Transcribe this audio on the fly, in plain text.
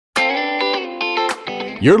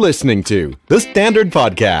You're listening to The Standard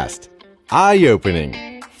Podcast.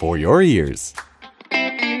 Eye-opening for your ears.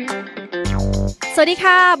 สวัสดี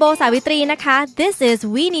ค่ะโบสาวิตรีนะคะ This is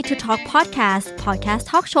We Need To Talk Podcast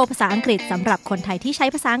Talk Show ภาษาอังกฤษสำหรับคนไทยที่ใช้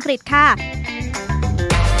ภาษาอังกฤษค่ะ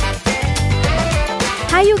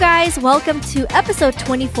Hi you guys, welcome to episode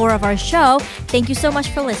 24 of our show. Thank you so much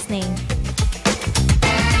for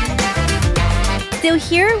listening.Still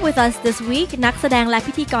here with us this week นักแสดงและ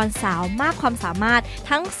พิธีกรสาวมากความสามารถ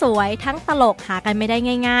ทั้งสวยทั้งตลกหากันไม่ได้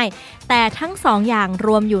ง่ายๆแต่ทั้งสองอย่างร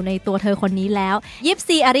วมอยู่ในตัวเธอคนนี้แล้วยิป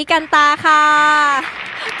ซีอาริกันตาค่ะ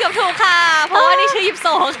เกือบถูกค่ะเพราะว่านี่ชื่อยิปโซ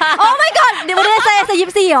ค่ะ Oh my god เดี๋ยวไม่ได้sayยิป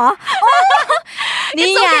ซีเหรอนี่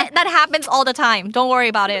ไง That happens all the time Don't worry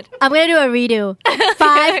about it I'm gonna do a redo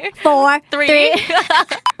 5 4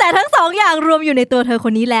 3 แต่ทั้งสองอย่างรวมอยู่ในตัวเธอค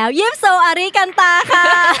นนี้แล้วยิปโซอาริกันตาค่ะ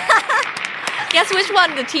Guess which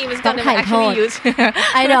one the team is going to actually use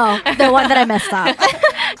I know the one that I messed up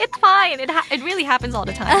It's fine It really happens all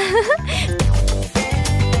the time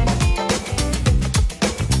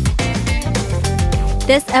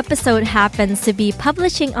This episode happens to be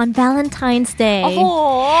publishing on Valentine's Day.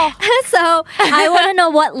 Oh. So I want to know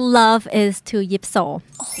what love is to Yipso.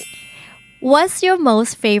 What's your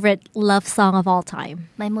most favorite love song of all time?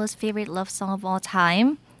 My most favorite love song of all time?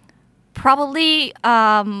 Probably,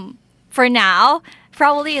 for now,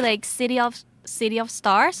 like City of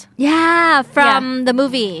Stars. Yeah, from the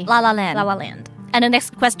movie La La Land. La La Land.And the next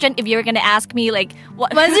question, if you're gonna ask me, like,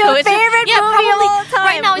 what's your favorite movie of all time?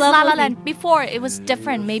 Right now, it's La La Land. Before, it was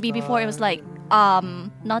different. Maybe before, it was like,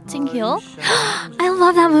 Notting Hill. I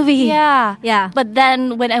love that movie. Yeah. But then,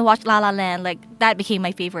 when I watched La La Land, like, that became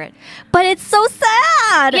my favorite. But it's so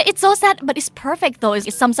sad. Yeah, it's so sad, but it's perfect, though.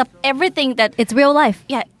 It sums up everything that... It's real life.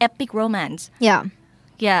 Yeah, epic romance. Yeah.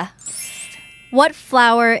 What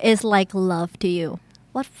flower is like love to you?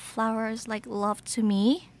 What flower is like love to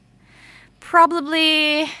me?Probably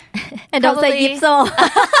And don't say Yipso.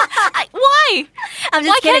 Why? I'm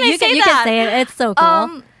just kidding. You can say it. It's so cool.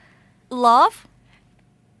 Love?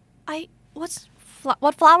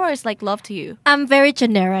 What flower is like love to you? I'm very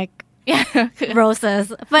generic. Yeah. Roses.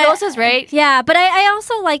 But, Roses, right? Yeah, but I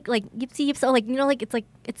also like Yipso. Like, you know, like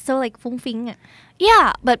it's so like fung fing. Yeah,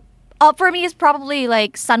 but for me it's probably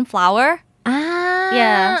like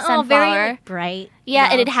sunflower.Yeah, sunflower. Very bright.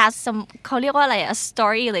 Yeah, and it has some เขาเรียกว่าอะไร a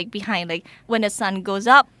story like behind like when the sun goes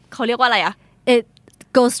up เขาเรียกว่าอะไร It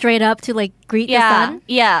goes straight up to like greet the sun.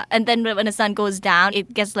 Yeah, and then when the sun goes down, it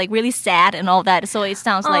gets like really sad and all that. So it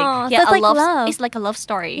sounds like so it's like love. It's like a love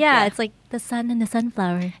story. Yeah, it's like the sun and the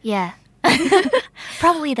sunflower. Yeah,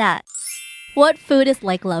 probably that. What food is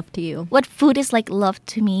like love to you? What food is like love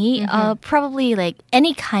to me? Probably like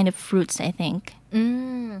any kind of fruits. I think.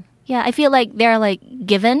 Yeah, I feel like they're like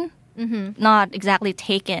given, not exactly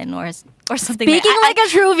taken or something. Speaking like a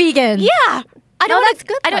true vegan. Yeah, that's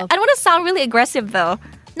good. I don't want to sound really aggressive though.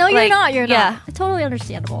 No, you're like, not. You're yeah. not. It's totally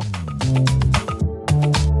understandable.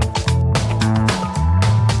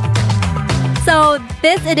 So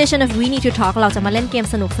this edition of We Need to Talk เราจะมาเล่นเกม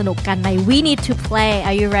สนุกๆกันใน We Need to Play.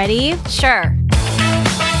 Are you ready?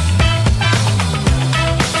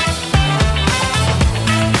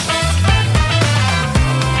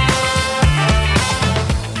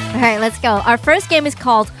 Sure.Alright, let's go. Our first game is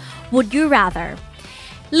called Would You Rather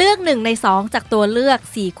เลือก1ใน2จากตัวเลือก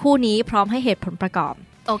4คู่นี้พร้อมให้เหตุผลประกอบ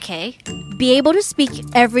Okay. Be able to speak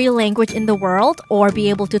every language in the world or be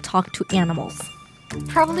able to talk to animals.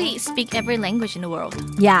 Probably speak every language in the world.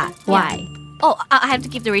 Yeah. Why? Yeah. Oh, I have to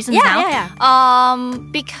give the reasons now? Yeah.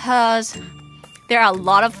 Because there are a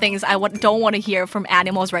lot of things I don't want to hear from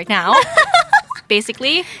animals right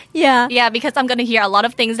now.Basically. Yeah, because I'm going to hear a lot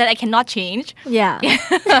of things that I cannot change. Yeah.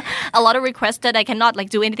 A lot of requests that I cannot like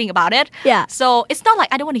do anything about it. Yeah. So it's not like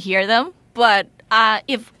I don't want to hear them, but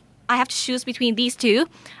if I have to choose between these two,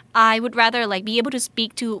 I would rather like be able to speak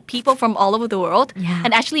to people from all over the world and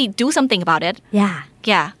actually do something about it.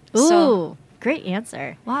 Yeah. Ooh, so, great answer.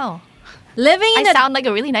 Wow.I sound like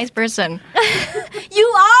a really nice person. You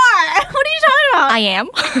are. What are you talking about? I am.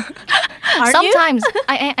 Sometimes.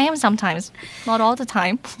 I am sometimes. Not all the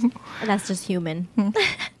time. That's just human.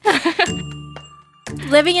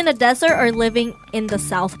 Living in a desert or living in the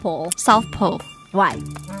South Pole? South Pole. Why?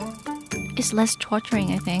 It's less torturing,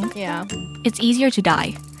 I think. Yeah. It's easier to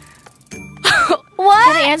die. What?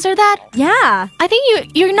 Can I answer that? Yeah. I think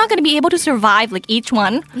you're not going to be able to survive like each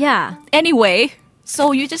one. Yeah. Anyway.So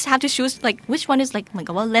you just have to choose like which one is like oh my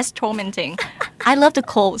god, less tormenting. I love the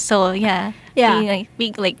cold, so yeah.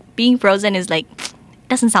 Being frozen is like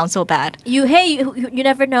doesn't sound so bad. You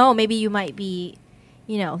never know. Maybe you might be,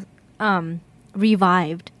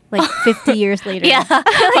 revived like 50 years later yeah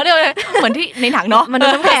เหมือนที่ในหนังเนาะมันดู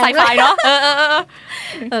น้ำแข็งไซไฟเนาะ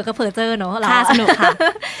ก็เผลอเจอเนาะเราสนุกค่ะ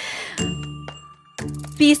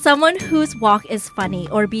Be someone whose walk is funny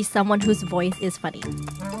or be someone whose voice is funny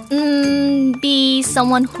be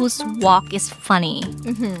someone whose walk is funny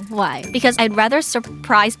why because I'd rather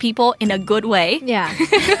surprise people in a good way yeah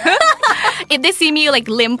if they see me like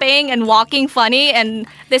limping and walking funny and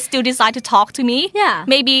they still decide to talk to me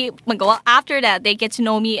maybe เหมือนกับว่า after that they get to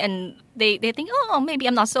know me and they think oh maybe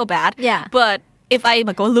I'm not so bad but if I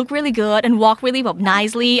like, look really good and walk really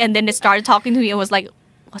nicely and then they started talking to me I was like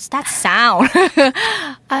what's that sound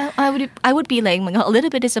I would be like a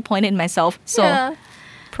little bit disappointed in myself so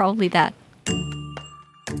probably that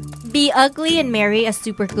be ugly and marry a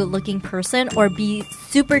super good looking person or be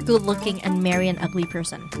super good looking and marry an ugly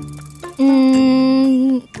person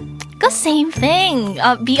ก็ same thing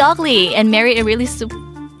be ugly and marry a really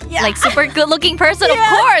like super good looking person of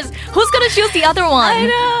course who's gonna choose the other one I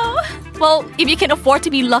know well if you can afford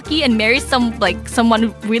to be lucky and marry someone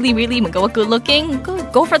really really good looking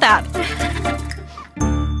go for that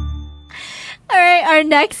alright our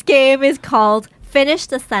next game is called finish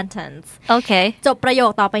the sentence okay จบประโย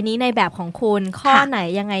คต่อไปนี้ในแบบของคุณข้อไหน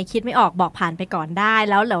ยังไงคิดไม่ออกบอกผ่านไปก่อนได้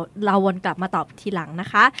แล้วเราวนกลับมาตอบทีหลังนะ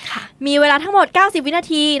คะมีเวลาทั้งหมด90วินา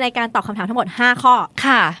ทีในการตอบคำถามทั้งหมด5ข้อ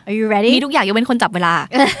ค่ะ Are you ready มีทุกอย่างยกเว้นคนจับเวลา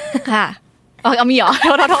ค่ะเอามีเหรอ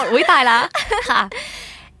โทษอุ๊ยตายละค่ะ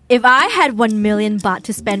If I had 1 million baht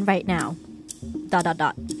to spend right now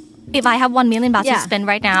If I have 1 million baht to spend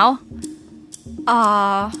right now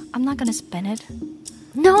I'm not gonna spend it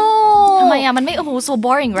No ทำไมมันไม่so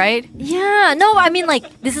boring right Yeah no I mean like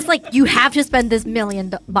this is like you have to spend this million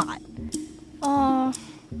baht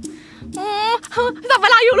จับเว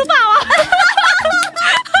ลาอยู่หรือเปล่าอะ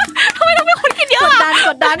ทำไมต้องเป็นคนคิดเยอะก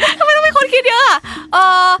ดดันทำไมต้องเป็นคนคิดเยอะอะ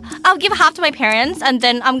I'll give half to my parents and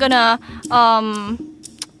then I'm gonna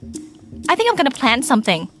I think I'm gonna plan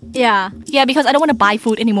something yeah because I don't want to buy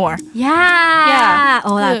food anymore yeah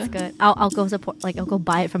oh that's good I'll go support like I'll go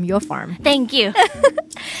buy it from your farm thank you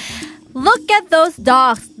look at those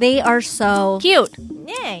dogs they are so cute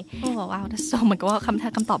yay oh wow that's so เหมือนกับว่า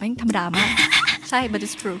คำตอบแม่งธรรมดามากใช่ but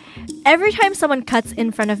it's true every time someone cuts in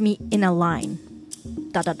front of me in a line ...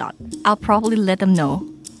 I'll probably let them know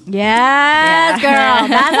yes girl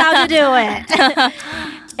that's how to do it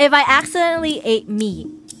if I accidentally ate meat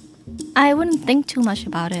I wouldn't think too much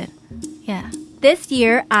about it yeah this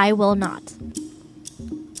year I will not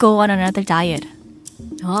go on another diet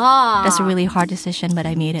that's a really hard decision but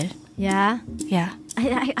I made it yeah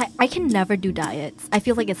I can never do diets I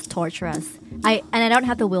feel like it's torturous and I don't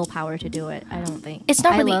have the willpower to do it I don't think it's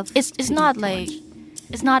not really it's not like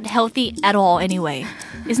it's not healthy at all anyway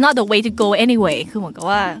it's not the way to go anyway คือเหมือนกับ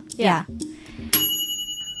ว่า yeah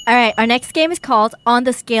Alright, our next game is called On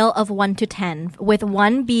the Scale of 1 to 10, with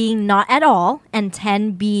 1 being not at all and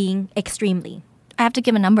 10 being extremely. I have to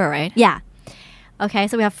give a number, right? Yeah. Okay,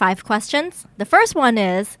 so we have 5 questions. The first one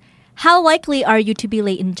is, how likely are you to be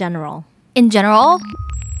late in general? In general,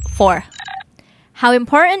 4. How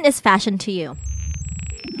important is fashion to you?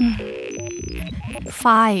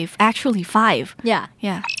 5. Actually, 5. Yeah.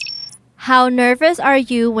 Yeah. How nervous are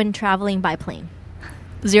you when traveling by plane?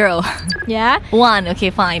 0. Yeah? 1.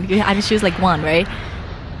 Okay, fine. I have to choose like 1, right?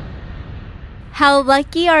 How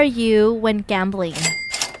lucky are you when gambling?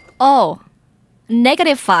 Oh,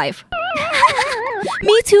 -5.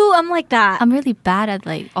 Me too. I'm like that. I'm really bad at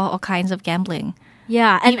like all kinds of gambling.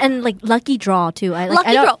 Yeah, and like lucky draw too.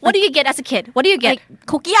 Lucky draw. What do you get as a kid? What do you get? Like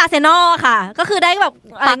cookie Arsenal ค่ะก็คือได้แบบ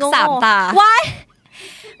ปัก3 ตา Why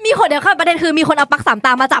มีคนเดียวค่ะประเด็นคือมีคนเอาปัก3 ต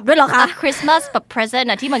ามาจับด้วยเหรอคะ Christmas แบบ present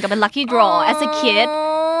นะที่เหมือนกับเป็น lucky draw as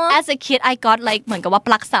a kid I got like เหมือนกับว่า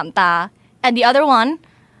ปัก3 ตา and the other one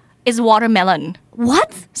is watermelon What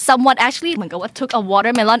someone actually เหมือนกับว่า took a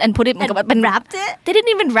watermelon and put it เหมือนกับว่าเป็น wrapped it they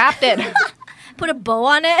didn't even wrap it put a bow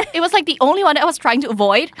on it it was like the only one that I was trying to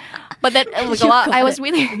avoid but then เหมือนกับว่า I was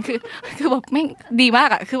really คือแบบแม่งดีมาก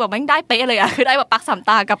อะคือแบบแม่งได้เป๊ะเลยอะคือได้แบบปัก3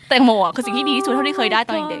 ตากับแตงโมอะคือสิ่งที่ดีที่สุดเท่าที่เคยได้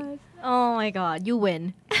ตอนเด็กOh my god, you win.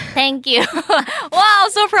 Thank you. Wow,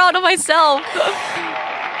 so proud of myself.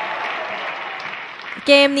 เ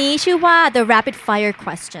กมนี้ชื่อว่า The Rapid Fire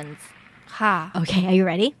Questions. ค่ะ Okay, are you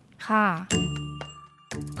ready? ค่ะ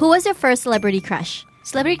Who was your first celebrity crush?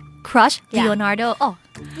 Celebrity crush? Leonardo. Oh.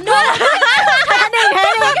 No.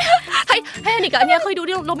 ให้นิกอันนี้เคยดู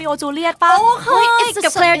ที่โรมิโอจูเลียตป่ะ Oh, it's กั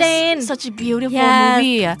บ Claire Danes. Such a beautiful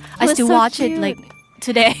movie. I still watch it like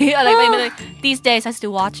today. like these days I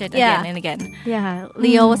still watch it again and again. Yeah,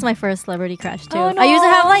 Leo was my first celebrity crush too. I used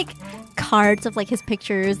to have like cards of like his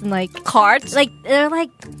pictures and like cards. Like they're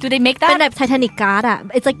like, do they make that? เป็นแบบ Titanic card อ่ะ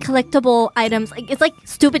It's like collectible items. Like it's like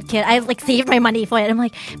stupid kid. I like saved my money for it. I'm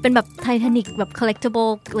like เป็นแบบ Titanic แบบ collectible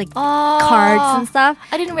like cards and stuff.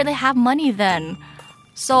 I didn't really have money then.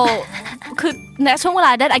 So คือในช่วงเวล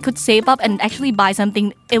า that I could save up and actually buy something.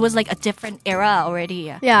 It was like a different era already.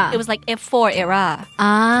 Yeah. It was like F4 era.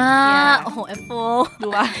 โอ้โห F4 ดู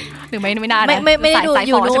ว่าหรือไม่น่านะ ไม่ได้ดูอ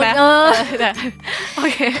ยู่นู้น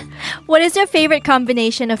Okay. What is your favorite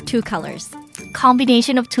combination of two colors?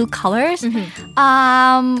 Combination of two colors?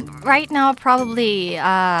 Right now probably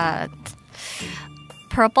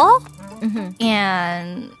purple and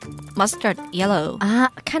mustard yellow.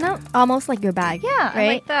 Kind of almost like your bag. Yeah, right?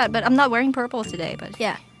 I like that. But I'm not wearing purple today. But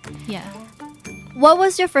yeah. What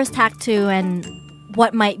was your first tattoo and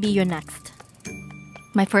what might be your next?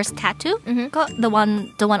 My first tattoo? The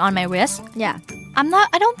one on my wrist. Yeah.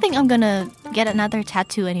 I don't think I'm gonna get another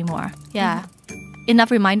tattoo anymore. Yeah.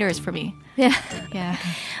 Enough reminders for me. Yeah.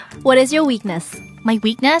 What is your weakness? My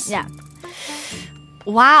weakness? Yeah.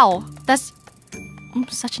 Wow. That's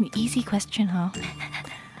such an easy question, huh?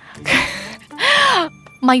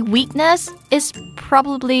 My weakness is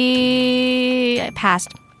probably past.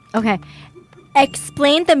 Okay.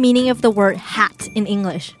 Explain the meaning of the word hat in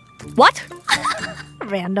English. What?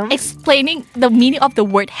 Random. Explaining the meaning of the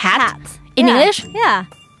word hat in English? Yeah.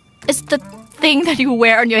 It's the thing that you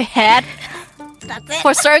wear on your head. That's it.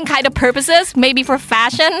 For certain kind of purposes, maybe for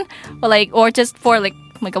fashion, or just for like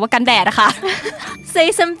เหมือนกับว่ากันแดดอะค่ะ Say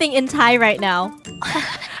something in Thai right now.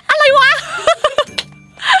 อะไรวะ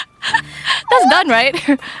That's done, right?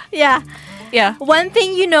 Yeah. One thing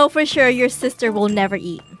you know for sure your sister will never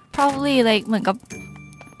eat. Probably like เหมือนกับ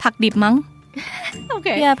ผักดิบมั้ง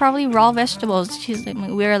Okay. Yeah, probably raw vegetables. She's like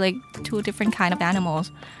we're like two different kind of animals.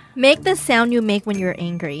 Make the sound you make when you're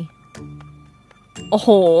angry.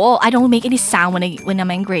 I don't make any sound when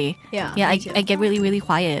I'm angry. Yeah. I get really, really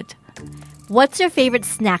quiet. What's your favorite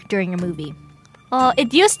snack during a movie? It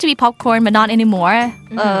used to be popcorn, but not anymore.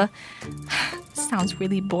 Sounds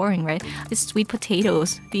really boring, right? It's sweet potatoes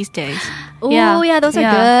these days. Oh, yeah, those are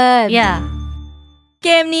good. Yeah. เ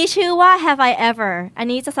กมนี้ชื่อว่า Have I Ever อัน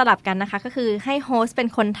นี้จะสลับกันนะคะก็คือให้โฮสต์เป็น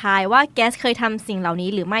คนทายว่า guest เคยทำสิ่งเหล่านี้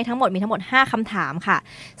หรือไม่ทั้งหมดมีทั้งหมด5คำถามค่ะ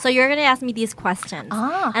So you're gonna ask me these questions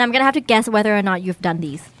and I'm gonna have to guess whether or not you've done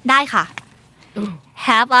these ได้ค่ะ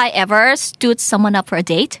Have I ever stood someone up for a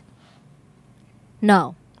date? No.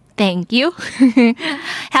 Thank you.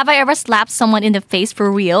 Have I ever slapped someone in the face for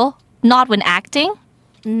real? Not when acting?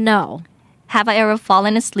 No. Have I ever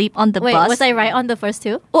fallen asleep on the bus? Wait, was I right on the first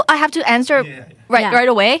two? Oh, I have to answer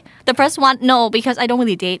right away. The first one, no, because I don't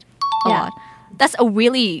really date a lot. That's a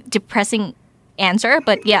really depressing answer,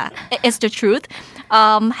 but yeah, it's the truth.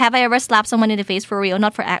 Have I ever slapped someone in the face for real?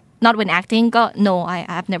 Not when acting? No,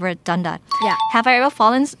 I've never done that. Yeah. Have I ever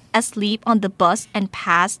fallen asleep on the bus and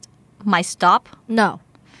passed my stop? No.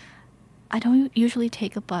 I don't usually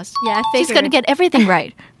take a bus. Yeah, I figured. She's gonna get everything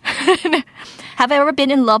right. Have I ever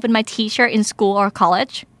been in love with my teacher in school or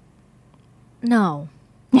college? No.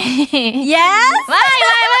 Yes? ไ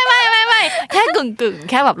ม่ แค่กึ่ง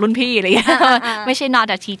แค่แบบรุ่นพี่อะไรอย่างเงี้ยไม่ใช่ not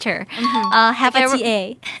a teacher. Have I ever TA.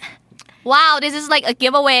 Wow, this is like a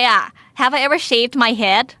giveaway. Have I ever shaved my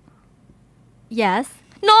head? Yes.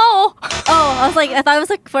 No. Oh, I thought it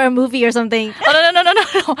was like for a movie or something. Oh, no.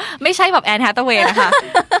 ไม่ใช่แบบแอนแฮทเวย์นะคะ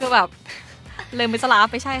คือแบบลืมไปสลาฟ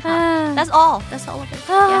ไม่ใช่ค่ะ That's all of it.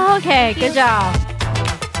 Okay, good job.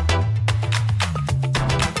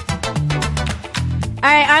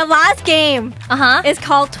 All right, our last game is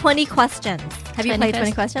called 20 questions. Have you played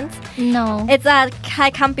 20 questions? No. It's a ทาย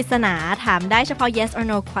คำปริศนาถามได้เฉพาะ yes or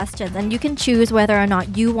no questions and you can choose whether or not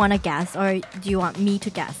you want to guess or do you want me to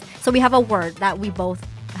guess. So we have a word that we both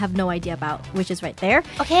have no idea about, which is right there.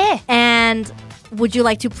 Okay. And would you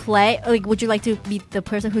like to play? Like, would you like to be the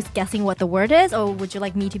person who's guessing what the word is, or would you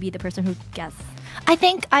like me to be the person who guess? I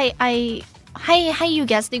think I ให้ you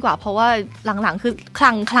guess ดีกว่าเพราะว่าหลังๆคือค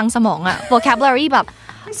ลังสมองอะ vocabulary แบบ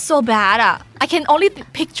so bad อะ I can only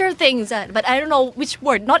picture things but I don't know which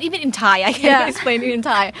word not even in Thai I can't explain it in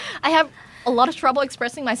Thai I have a lot of trouble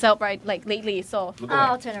expressing myself right like lately so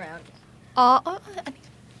I'll turn around.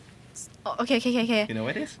 Okay. You know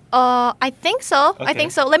what it is? I think so. Okay. I think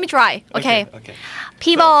so. Let me try. Okay.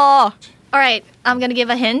 People. All right. I'm gonna give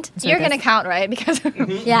a hint. You're gonna count, right? Because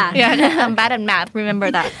yeah, I'm bad at math. Remember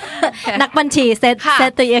that. นักบัญชี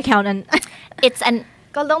set the account and it's an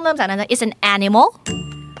ก็ต้องเริ่มจากนั้น It's an animal.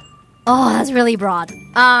 Oh, that's really broad.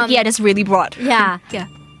 Yeah, that's really broad. Yeah. Yeah.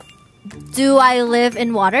 Do I live in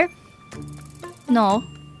water? No.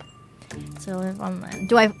 So live on land.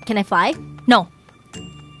 Can I fly? No.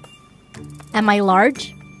 Am I large?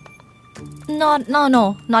 No.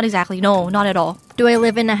 Not exactly. No, not at all. Do I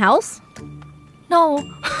live in a house? No.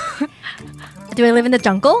 Do I live in the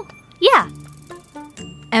jungle? Yeah.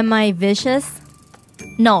 Am I vicious?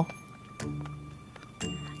 No.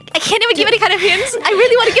 I can't even give any kind of hints. I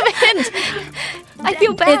really want to give a hint. I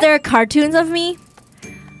feel bad. Is there cartoons of me?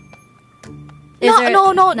 No,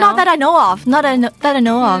 not that I know of. Not that I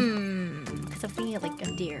know of. Because I'm thinking like a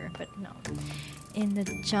deer, but no. In the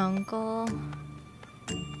jungle.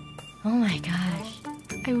 Oh my gosh.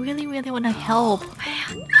 I really want to help.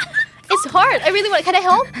 It's hard. I really want. Can I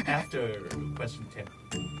help? After question 10.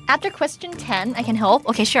 After question 10, I can help.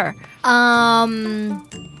 Okay, sure.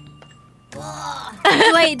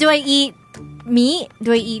 Do I eat meat? Do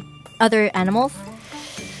I eat other animals?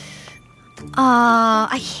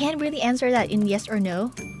 I can't really answer that in yes or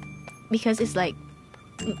no, because it's like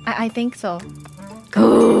I think so.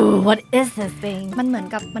 Ooh, what is this thing? มันเหมือน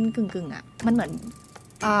กับมันกึ่งอ่ะมันเหมือน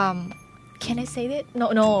can I say it?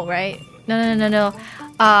 No, right? No.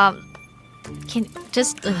 Can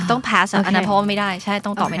just ต้อง pass อันนั้นเพราะว่าไม่ได้ใช่ต้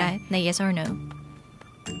องตอบไม่ได้ใน yes or no.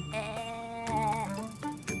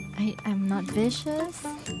 I'm not vicious.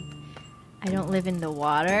 I don't live in the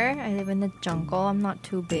water. I live in the jungle. I'm not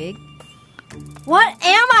too big. What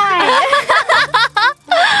am I?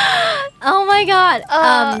 Oh my god.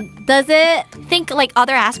 Does it think like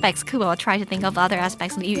other aspects? Cool. Try to think of other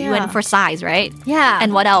aspects. You went for size, right? Yeah.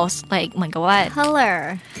 And what else? Like, oh my god. Color.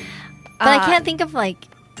 But I can't think of like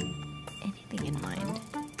anything in mind.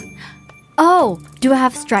 Oh, do I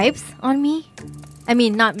have stripes on me? I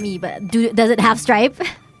mean, not me, but does it have stripes?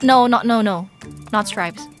 No. Not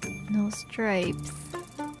stripes. No stripes.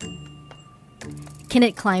 Can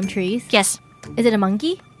it climb trees? Yes. Is it a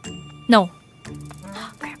monkey? No.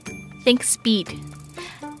 Think speed.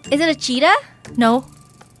 Is it a cheetah? No.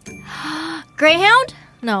 Greyhound?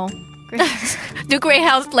 No. Do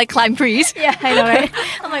greyhounds like climb trees? Yeah, I know, right?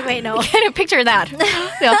 I'm like, wait, no. Can you picture that?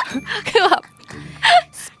 Yeah. Go up.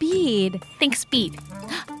 Speed. Think speed.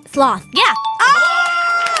 Sloth. Yeah.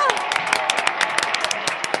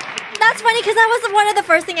 That's funny because that was one of the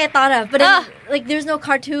first thing I thought of. But like, there's no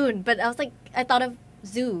cartoon. But I was like, I thought of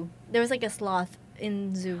zoo. There was like a sloth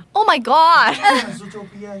in zoo. Oh my god.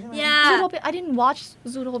 Zootopia ใช่ไหม Yeah. Zootopia. I didn't watch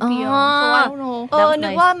Zootopia, so I don't know. That was นึ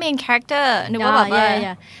ก nice. ว่า main character นึกว่าแบบว่า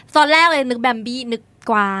yeah. ตอนแรกเลยนึกแบมบี้นึก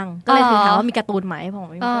กวางก็เลยถามว่ามีการ์ตูนไหมผม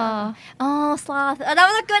ไม่มี sloth. That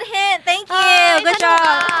was a good hint. Thank you. Good job.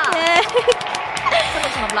 สนุ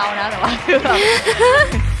กสำหรับเรานะแต่ว่าคือแบบ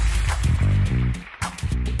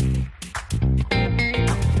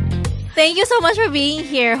Thank you so much for being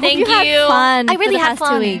here. Hope Thank you had fun. I really for the had past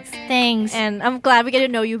fun. 2 weeks. Thanks. And I'm glad we get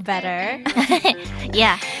to know you better.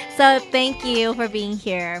 Yeah. So thank you for being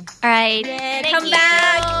here. Alright. Yeah, Thank come you.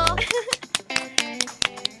 back.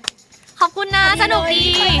 ขอบคุณนะสนุกดี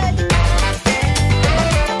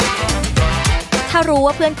ถ้ารู้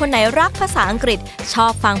ว่าเพื่อนคนไหนรักภาษาอังกฤษชอ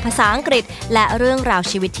บฟังภาษาอังกฤษและเรื่องราว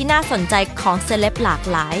ชีวิตที่น่าสนใจของเซเลบหลาก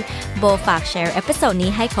หลายโบฝากแชร์เอพิโซด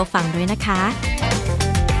นี้ให้เขาฟังด้วยนะคะ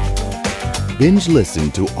Binge listen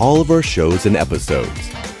to all of our shows and episodes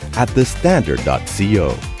at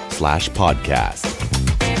thestandard.co/podcast.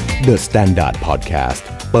 The Standard Podcast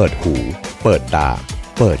เปิดหูเปิดตา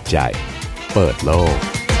เปิดใจเปิดโลก